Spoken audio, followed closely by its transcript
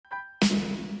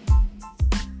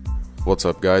What's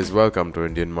up, guys? Welcome to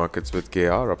Indian Markets with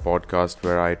KR, a podcast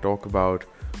where I talk about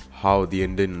how the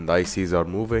Indian indices are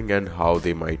moving and how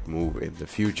they might move in the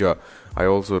future. I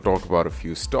also talk about a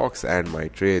few stocks and my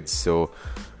trades. So,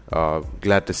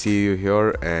 glad to see you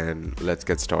here, and let's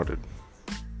get started.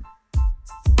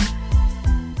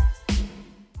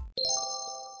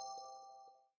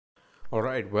 All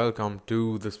right, welcome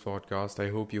to this podcast.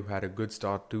 I hope you had a good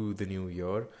start to the new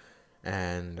year,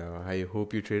 and I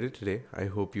hope you traded today. I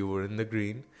hope you were in the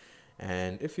green.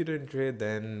 And if you didn't trade,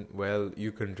 then well,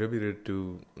 you contributed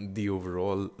to the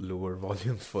overall lower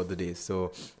volumes for the day.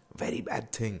 So, very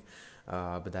bad thing,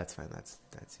 but that's fine. That's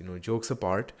jokes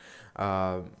apart.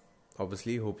 Uh,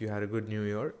 Obviously, hope you had a good New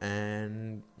Year,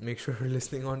 and make sure you're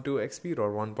listening on to X speed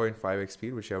or 1.5 X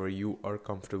speed, whichever you are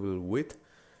comfortable with.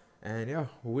 And yeah,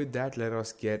 with that, let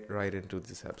us get right into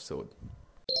this episode.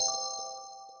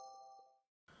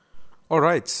 All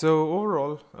right, so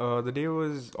overall, the day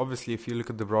was obviously, if you look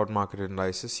at the broad market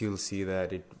indices, you'll see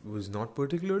that it was not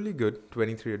particularly good.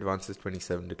 23 advances,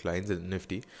 27 declines in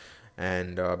Nifty,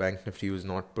 and Bank Nifty was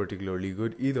not particularly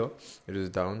good either. It was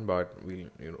down, but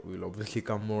we'll obviously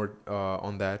come more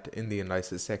on that in the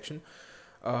indices section.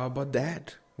 But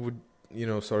that would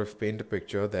sort of paint a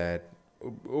picture that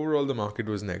overall the market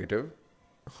was negative.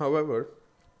 However,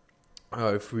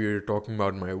 if we're talking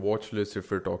about my watch list, if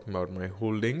we're talking about my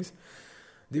holdings,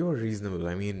 they were reasonable.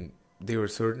 I mean, they were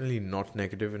certainly not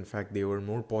negative. In fact, they were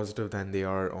more positive than they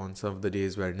are on some of the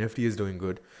days where Nifty is doing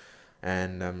good.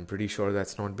 And I'm pretty sure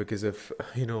that's not because of,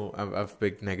 I've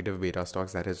picked negative beta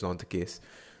stocks. That is not the case.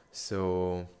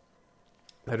 So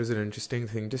that is an interesting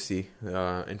thing to see.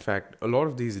 In fact, a lot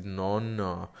of these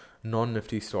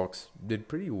non-Nifty stocks did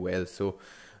pretty well. So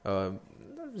that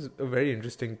was a very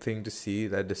interesting thing to see,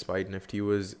 that despite Nifty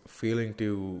was failing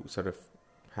to sort of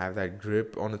have that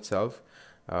grip on itself,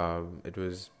 it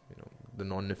was, the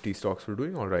non-Nifty stocks were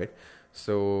doing all right.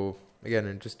 So again,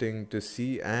 interesting to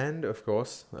see. And of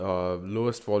course,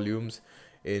 lowest volumes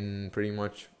in pretty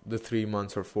much the 3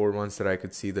 months or 4 months that I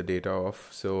could see the data of.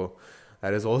 So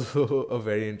that is also a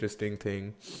very interesting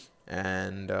thing.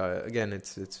 And again,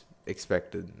 it's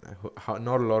expected.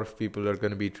 Not a lot of people are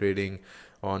going to be trading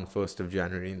on 1st of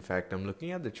January. In fact, I'm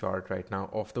looking at the chart right now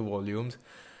of the volumes,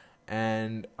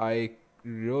 and I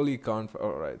really can't.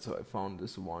 All right, so I found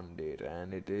this one date,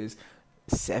 and it is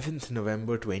 7th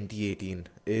November 2018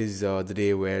 is the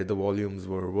day where the volumes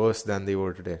were worse than they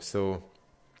were today. So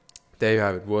there you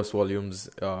have it, worst volumes.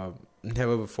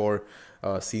 Never before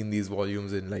seen these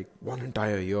volumes in like one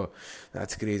entire year.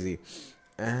 That's crazy.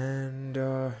 And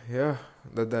yeah,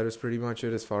 that is pretty much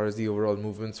it as far as the overall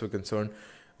movements were concerned.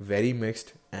 Very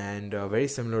mixed and very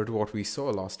similar to what we saw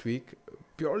last week,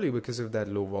 purely because of that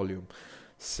low volume.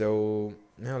 So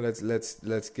now let's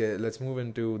move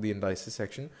into the indices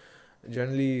section.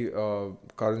 Generally,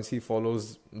 currency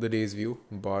follows the day's view,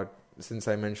 but since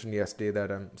I mentioned yesterday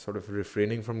that I'm sort of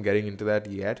refraining from getting into that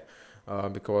yet,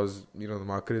 because the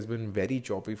market has been very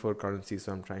choppy for currency,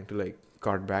 so I'm trying to like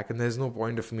cut back, and there's no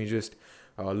point of me just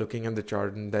looking at the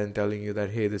chart and then telling you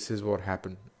that, hey, this is what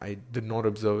happened. I did not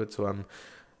observe it, so I'm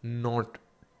not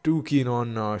too keen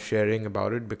on sharing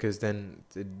about it, because then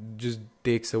it just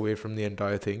takes away from the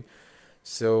entire thing.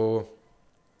 So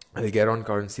I'll get on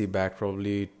currency back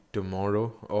probably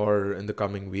tomorrow or in the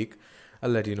coming week.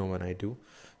 I'll let you know when I do.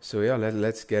 So yeah,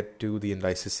 let's get to the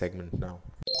indices segment now.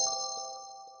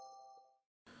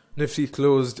 Nifty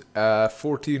closed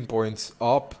 14 points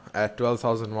up at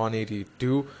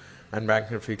 12,182, and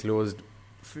Bank Nifty closed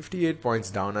 58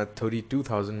 points down at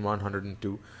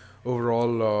 32,102.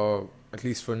 Overall, at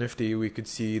least for Nifty, we could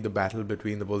see the battle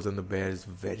between the bulls and the bears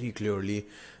very clearly.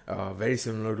 Very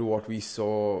similar to what we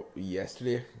saw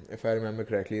yesterday, if I remember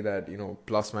correctly, that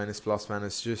plus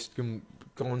minus just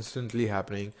constantly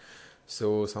happening.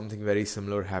 So something very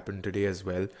similar happened today as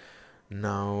well.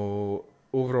 Now,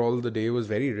 overall, the day was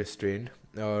very restrained,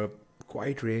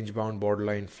 quite range bound,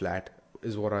 borderline flat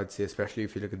is what I'd say, especially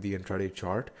if you look at the intraday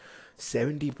chart.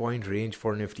 70-point range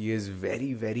for Nifty is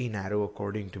very, very narrow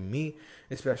according to me,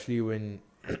 especially when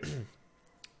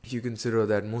you consider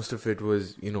that most of it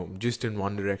was, just in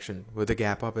one direction with a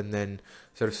gap up and then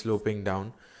sort of sloping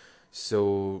down.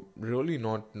 So really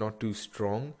not too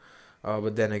strong.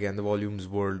 But then again, the volumes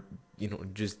were,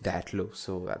 just that low.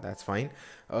 So that's fine.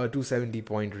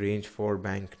 270-point range for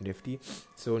Bank Nifty.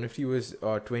 So Nifty was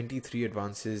 23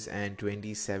 advances and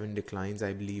 27 declines.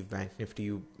 I believe Bank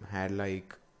Nifty had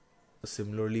like a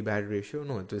similarly bad ratio.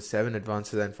 No, it was 7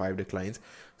 advances and 5 declines.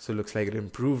 So it looks like it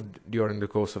improved during the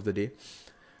course of the day.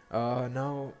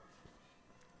 Now,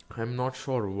 I'm not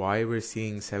sure why we're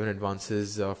seeing 7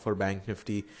 advances for Bank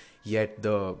Nifty, yet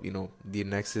the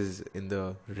index is in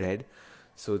the red.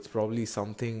 So it's probably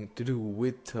something to do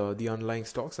with the underlying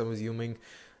stocks. I'm assuming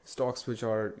stocks which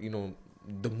are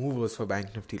the movers for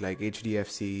Bank Nifty like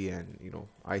HDFC and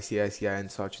ICICI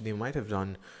and such. They might have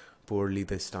done poorly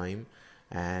this time,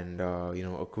 and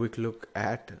a quick look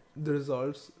at the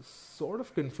results sort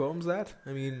of confirms that.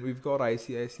 I mean, we've got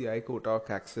ICICI, Kotak,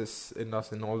 Axis,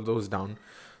 Indus, and all those down.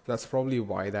 That's probably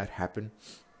why that happened.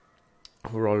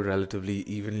 We're all relatively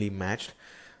evenly matched.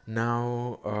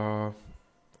 Now,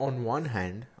 on one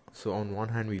hand,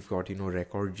 we've got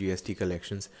record GST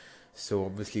collections, so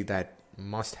obviously that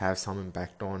must have some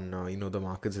impact on the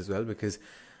markets as well, because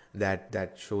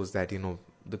that shows that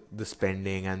the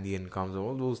spending and the incomes,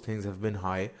 all those things have been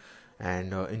high,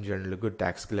 and in general, a good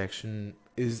tax collection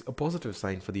is a positive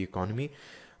sign for the economy.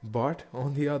 But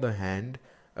on the other hand,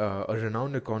 a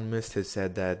renowned economist has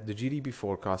said that the GDP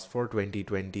forecast for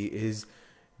 2020 is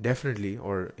definitely,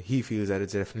 or he feels that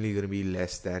it's definitely going to be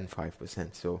less than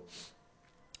 5%. So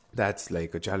that's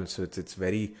like a challenge. So it's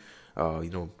very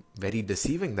very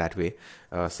deceiving that way,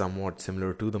 somewhat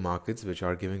similar to the markets, which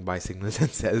are giving buy signals and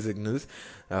sell signals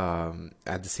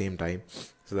at the same time.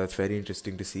 So that's very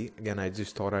interesting to see. Again, I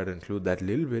just thought I'd include that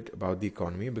little bit about the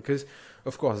economy, because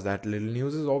of course that little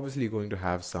news is obviously going to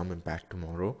have some impact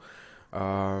tomorrow.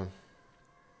 uh,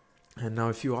 and now,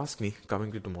 if you ask me,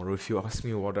 coming to tomorrow, if you ask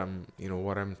me what I'm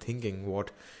thinking,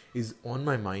 what is on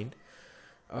my mind,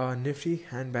 Nifty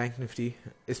and Bank Nifty,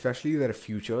 especially their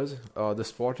futures, the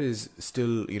spot is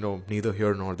still, neither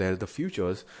here nor there. The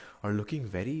futures are looking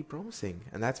very promising,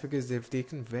 and that's because they've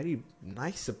taken very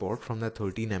nice support from that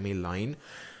 13 MA line,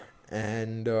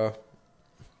 and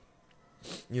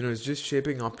it's just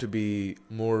shaping up to be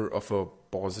more of a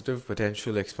positive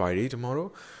potential expiry tomorrow,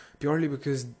 purely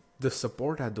because the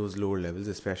support at those lower levels,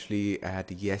 especially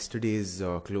at yesterday's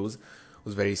close,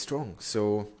 was very strong.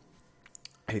 So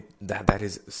that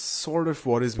is sort of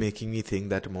what is making me think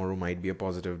that tomorrow might be a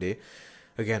positive day.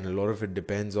 Again, a lot of it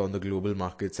depends on the global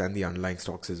markets and the underlying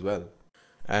stocks as well.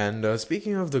 And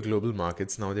speaking of the global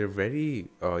markets, now they're very,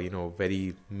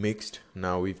 very mixed.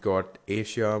 Now we've got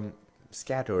Asia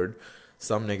scattered,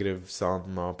 some negative,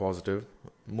 some positive.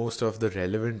 Most of the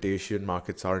relevant Asian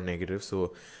markets are negative,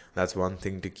 so that's one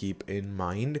thing to keep in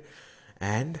mind.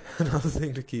 And another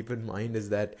thing to keep in mind is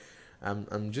that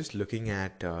I'm just looking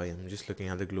at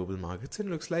the global markets. It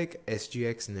looks like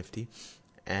SGX Nifty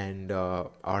and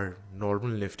our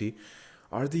normal Nifty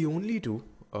are the only two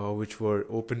which were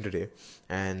open today,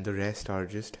 and the rest are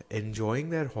just enjoying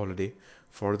their holiday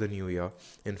for the new year.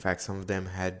 In fact, some of them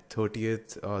had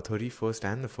 30th, 31st,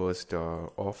 and the first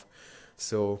off.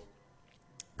 So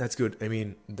that's good. I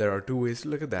mean, there are two ways to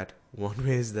look at that. One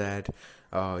way is that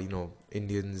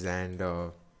Indians and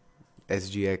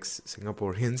SGX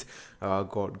Singaporeans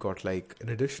got like an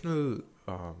additional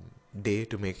day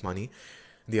to make money.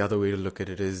 The other way to look at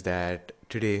it is that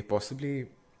today, possibly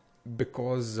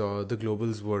because the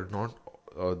globals were not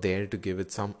there to give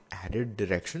it some added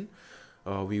direction,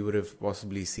 we would have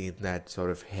possibly seen that sort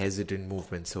of hesitant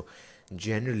movement. So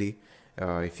generally,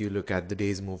 if you look at the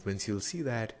day's movements, you'll see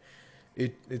that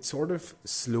it sort of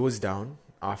slows down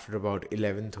after about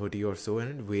 11:30 or so,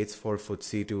 and it waits for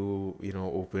FTSE to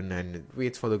open, and it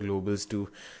waits for the globals to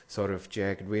sort of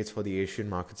check. It waits for the Asian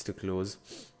markets to close,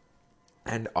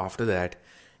 and after that,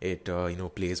 it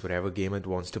plays whatever game it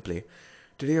wants to play.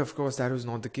 Today, of course, that was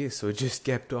not the case. So it just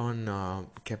kept on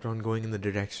going in the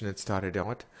direction it started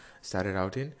out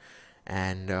in,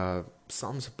 and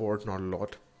some support, not a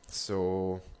lot.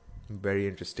 So very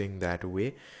interesting that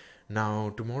way. Now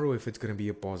tomorrow, if it's going to be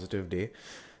a positive day,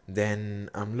 then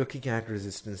I'm looking at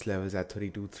resistance levels at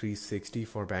 32,360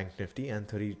 for Bank Nifty, and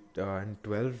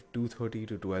 12,230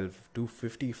 to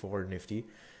 12,250 for Nifty.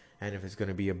 And if it's going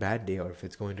to be a bad day, or if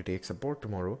it's going to take support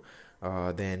tomorrow,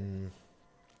 then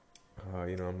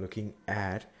I'm looking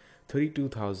at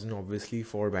 32,000 obviously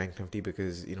for Bank Nifty,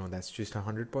 because that's just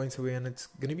 100 points away, and it's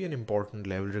going to be an important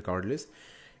level regardless.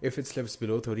 If it slips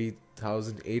below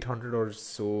 30,800 or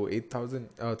so, 8,000,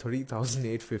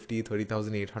 30,850,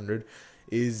 30,800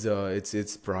 is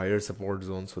its prior support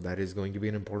zone, so that is going to be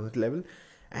an important level.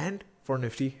 And for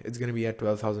Nifty, it's going to be at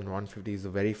 12,150 is the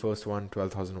very first one,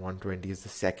 12,120 is the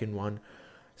second one.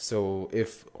 So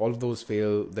if all of those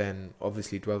fail, then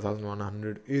obviously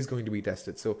 12,100 is going to be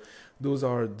tested. So those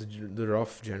are the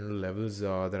rough general levels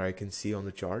that I can see on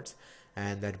the charts,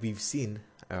 and that we've seen.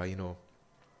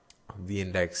 The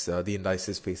index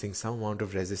is facing some amount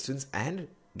of resistance and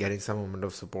getting some amount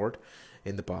of support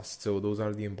in the past. So those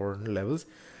are the important levels.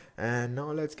 And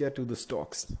now let's get to the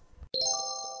stocks.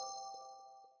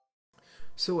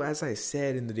 So, as I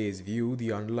said in the day's view,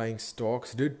 the underlying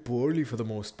stocks did poorly for the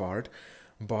most part,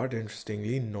 but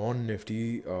interestingly, non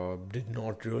Nifty did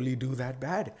not really do that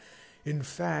bad. In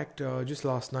fact, just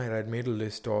last night I'd made a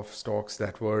list of stocks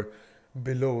that were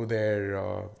below their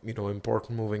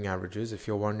important moving averages. If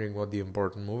you're wondering what the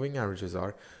important moving averages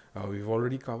are, we've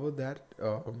already covered that.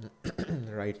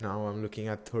 Right now, I'm looking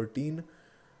at 13,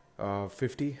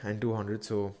 50, and 200.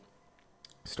 So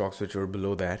stocks which are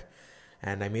below that,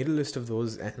 and I made a list of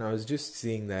those, and I was just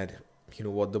seeing that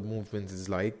what the movement is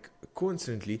like.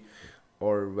 Coincidentally,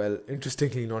 or well,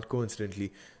 interestingly, not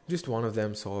coincidentally, just one of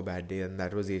them saw a bad day, and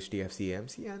that was HDFC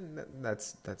AMC, and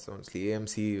that's honestly,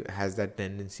 AMC has that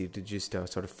tendency to just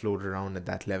sort of float around at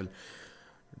that level.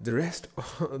 The rest,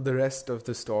 the rest of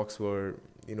the stocks were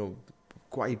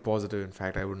quite positive. In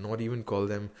fact, I would not even call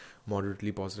them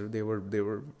moderately positive. They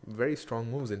were very strong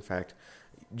moves. In fact,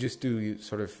 just to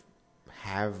sort of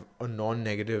have a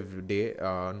non-negative day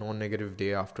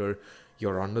after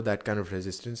you're under that kind of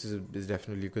resistance is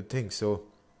definitely a good thing. So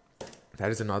that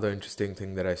is another interesting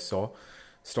thing that I saw.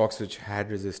 Stocks which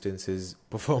had resistances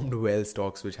performed well.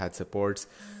 Stocks which had supports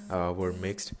were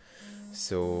mixed.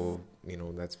 So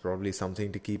that's probably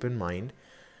something to keep in mind.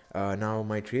 Now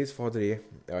my trades for the day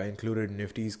included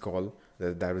Nifty's call.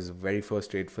 That was the very first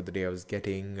trade for the day. I was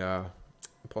getting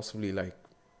possibly like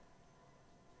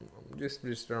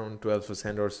just around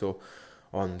 12% or so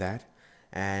on that,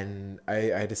 and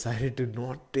I decided to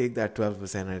not take that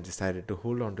 12%. I decided to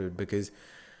hold on to it because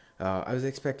I was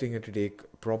expecting it to take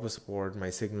proper support. My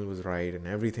signal was right and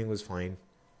everything was fine,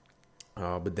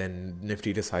 but then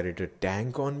Nifty decided to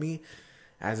tank on me.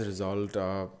 As a result,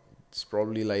 it's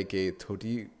probably like a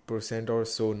 30% or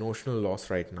so notional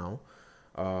loss right now.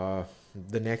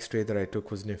 The next trade that I took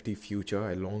was Nifty Future.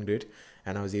 I longed it,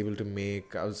 and I was able to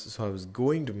make. I was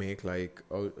going to make like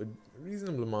a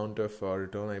reasonable amount of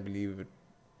return. I believe it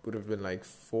would have been like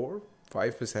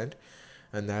 4-5%,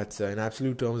 and that's in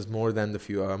absolute terms more than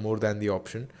the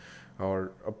option,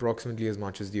 or approximately as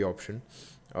much as the option.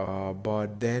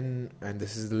 But then, and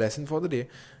this is the lesson for the day,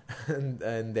 and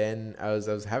then I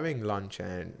was having lunch,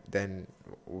 and then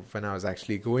when I was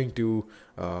actually going to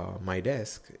my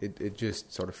desk, it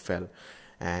just sort of fell,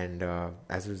 and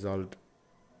as a result,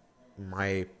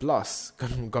 my plus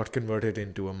got converted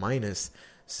into a minus.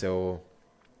 So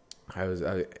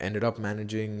I ended up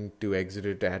managing to exit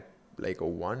it at like a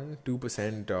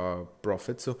 1-2%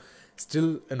 profit. So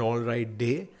still an all right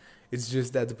day. It's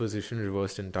just that the position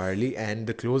reversed entirely, and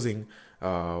the closing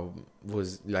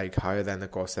was like higher than the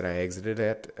cost that I exited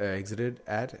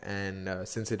at, and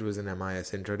since it was an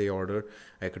MIS intraday order,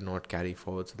 I could not carry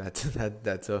forward. So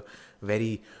that's a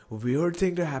very weird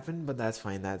thing to happen, but that's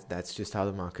fine. That's just how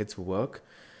the markets work.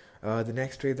 The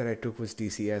next trade that I took was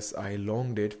TCS. I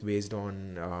longed it based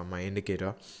on my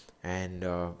indicator, and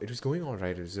it was going all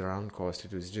right. It was around cost.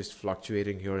 It was just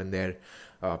fluctuating here and there,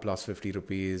 plus 50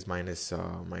 rupees, minus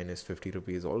 50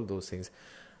 rupees, all those things,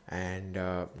 and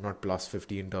not plus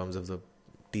 50 in terms of the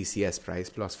TCS price,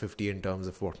 plus 50 in terms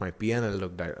of what my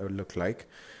PNL looked like,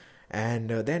 and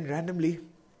then randomly,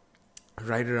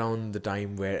 right around the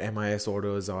time where MIS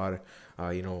orders are,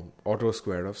 auto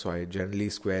squared off. So I generally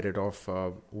square it off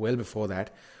well before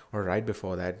that, or right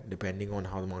before that, depending on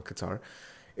how the markets are.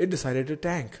 It decided to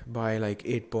tank by like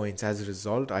 8 points. As a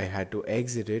result, I had to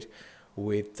exit it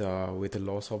with a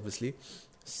loss, obviously.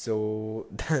 So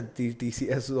that the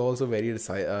TCS was also very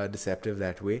deceptive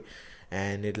that way,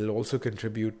 and it'll also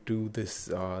contribute to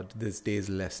this day's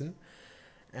lesson.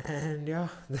 And yeah,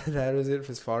 that was it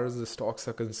as far as the stocks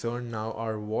are concerned. Now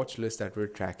our watch list that we're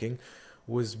tracking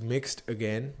was mixed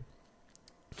again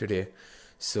today,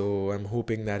 so I'm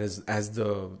hoping that as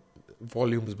the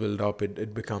volumes build up,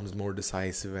 it becomes more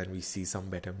decisive and we see some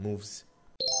better moves.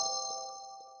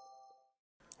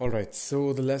 Alright,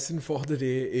 so the lesson for the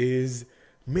day is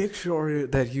make sure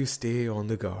that you stay on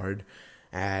the guard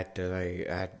at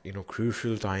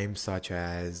crucial times such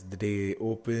as the day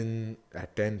open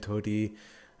at 10:30,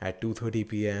 at 2:30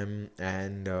 p.m.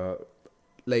 and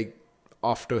like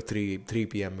after 3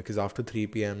 p.m. because after 3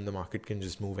 p.m. the market can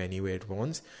just move anywhere it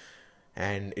wants,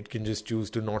 and it can just choose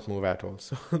to not move at all.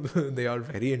 So they are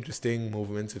very interesting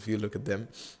movements if you look at them.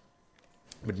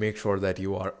 But make sure that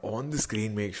you are on the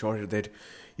screen. Make sure that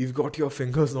you've got your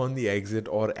fingers on the exit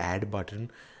or add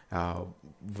button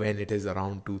when it is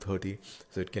around 2:30.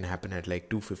 So it can happen at like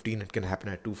 2:15, it can happen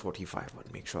at 2:45,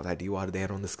 but make sure that you are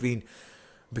there on the screen,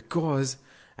 because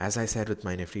as I said with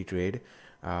my Nifty trade,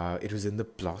 it was in the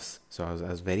plus. So I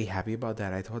was very happy about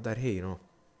that. I thought that, hey,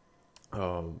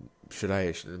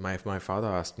 my father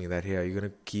asked me that, hey, are you going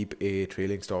to keep a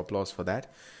trailing stop loss for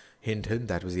that? Hint, hint,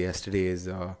 that was yesterday's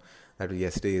That was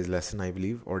yesterday's lesson, I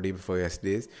believe, or day before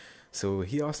yesterday's. So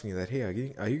he asked me that, hey,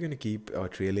 are you going to keep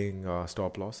trailing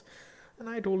stop loss? And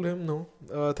I told him no.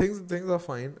 Things are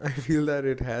fine. I feel that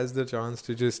it has the chance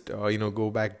to just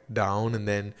go back down and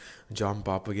then jump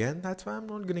up again. That's why I'm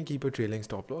not gonna keep a trailing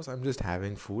stop loss. I'm just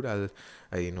having food. I'll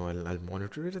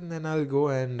monitor it, and then I'll go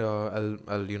and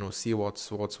I'll see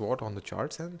what's what on the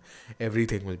charts, and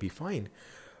everything will be fine.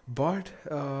 But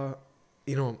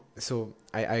so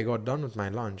I got done with my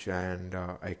lunch, and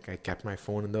I kept my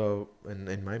phone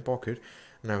in my pocket,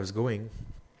 and I was going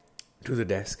to the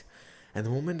desk. And the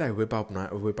moment I whip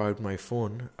out my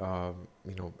phone,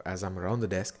 as I'm around the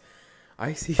desk,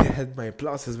 I see that my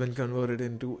plus has been converted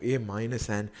into a minus,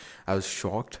 and I was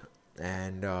shocked.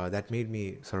 And that made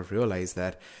me sort of realize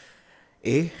that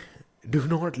A, do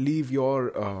not leave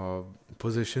your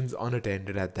positions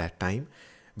unattended at that time.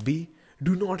 B,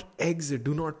 do not exit,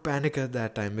 do not panic at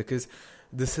that time, because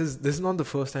this is not the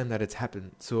first time that it's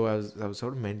happened. So I was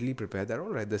sort of mentally prepared that,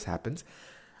 all right, this happens.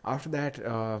 After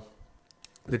that,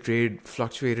 the trade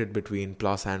fluctuated between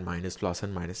plus and minus,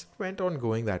 went on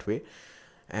going that way,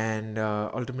 and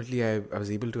ultimately I was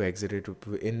able to exit it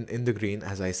in the green,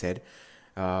 as I said.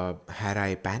 Had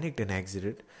I panicked and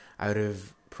exited, I would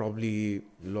have probably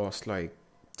lost like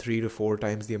 3 to 4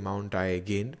 times the amount I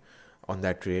gained on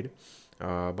that trade.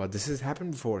 But this has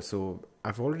happened before, so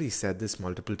I've already said this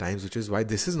multiple times, which is why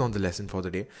this is not the lesson for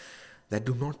the day. That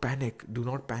do not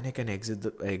panic and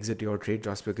exit your trade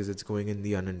just because it's going in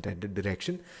the unintended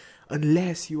direction,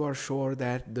 unless you are sure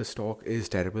that the stock is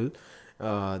terrible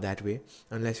that way,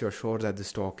 unless you're sure that the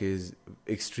stock is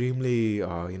extremely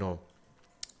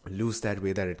loose that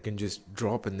way, that it can just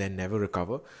drop and then never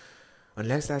recover.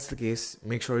 Unless that's the case,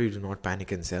 make sure you do not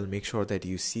panic and sell. Make sure that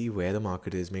you see where the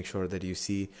market is. Make sure that you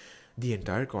see the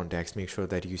entire context. Make sure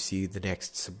that you see the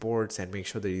next supports, and make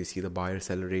sure that you see the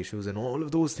buyer-seller ratios and all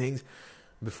of those things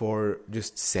before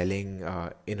just selling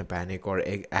in a panic, or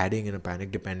adding in a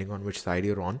panic, depending on which side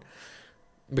you're on,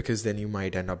 because then you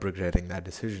might end up regretting that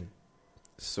decision.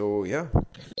 So yeah.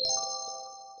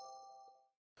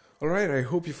 Alright, I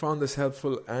hope you found this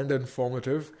helpful and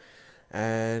informative.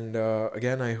 And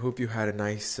again, I hope you had a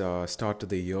nice start to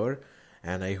the year,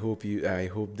 and I hope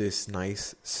this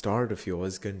nice start of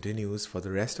yours continues for the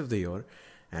rest of the year.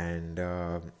 And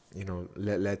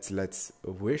let's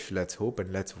wish, let's hope,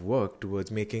 and let's work towards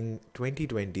making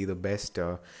 2020 the best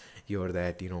year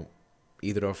that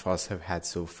either of us have had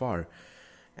so far.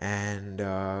 And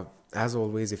as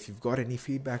always, if you've got any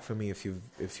feedback for me, if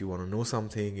you want to know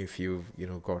something, if you've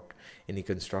got any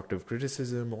constructive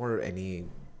criticism or any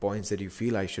points that you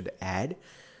feel I should add,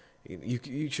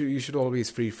 you should always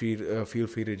feel free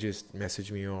to just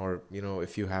message me, or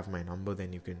if you have my number,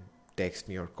 then you can text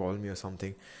me or call me or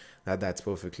something. That's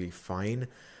perfectly fine.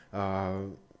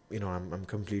 I'm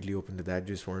completely open to that.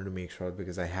 Just wanted to make sure,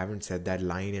 because I haven't said that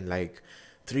line in like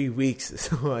 3 weeks,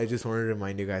 so I just wanted to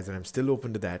remind you guys that I'm still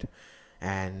open to that.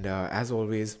 And as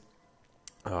always,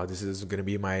 this is going to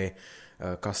be my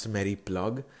customary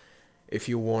plug. If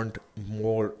you want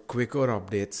more quicker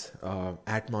updates,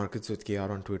 at Markets with KR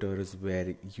on Twitter is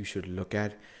where you should look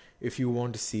at. If you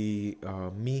want to see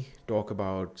me talk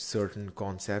about certain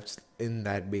concepts in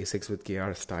that Basics with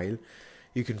KR style,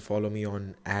 you can follow me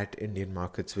on at Indian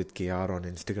Markets with KR on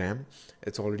Instagram.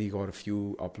 It's already got a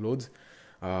few uploads.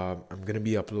 I'm going to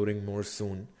be uploading more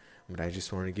soon, but I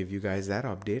just want to give you guys that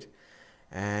update.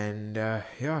 And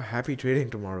happy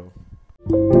trading tomorrow.